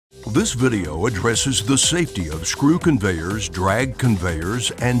This video addresses the safety of screw conveyors, drag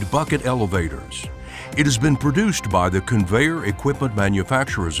conveyors, and bucket elevators. It has been produced by the Conveyor Equipment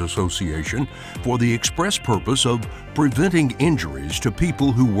Manufacturers Association for the express purpose of preventing injuries to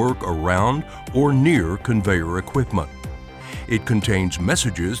people who work around or near conveyor equipment. It contains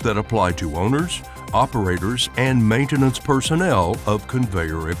messages that apply to owners, operators, and maintenance personnel of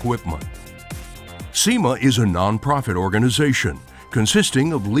conveyor equipment. CEMA is a nonprofit organization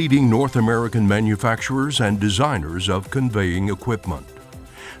consisting of leading North American manufacturers and designers of conveying equipment.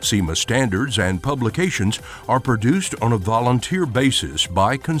 CEMA standards and publications are produced on a volunteer basis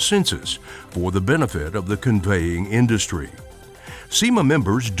by consensus for the benefit of the conveying industry. CEMA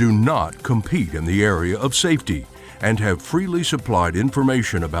members do not compete in the area of safety and have freely supplied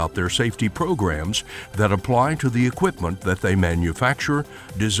information about their safety programs that apply to the equipment that they manufacture,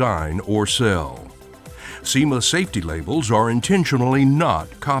 design, or sell. CEMA safety labels are intentionally not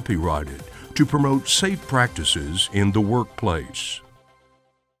copyrighted to promote safe practices in the workplace.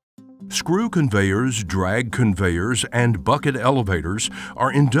 Screw conveyors, drag conveyors, and bucket elevators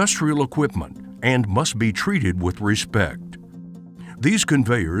are industrial equipment and must be treated with respect. These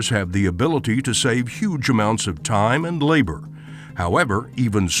conveyors have the ability to save huge amounts of time and labor. However,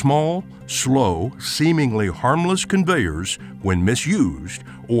 even small, slow, seemingly harmless conveyors, when misused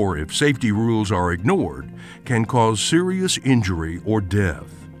or if safety rules are ignored, can cause serious injury or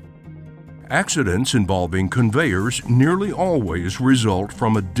death. Accidents involving conveyors nearly always result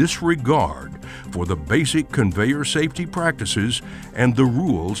from a disregard for the basic conveyor safety practices and the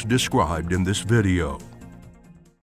rules described in this video.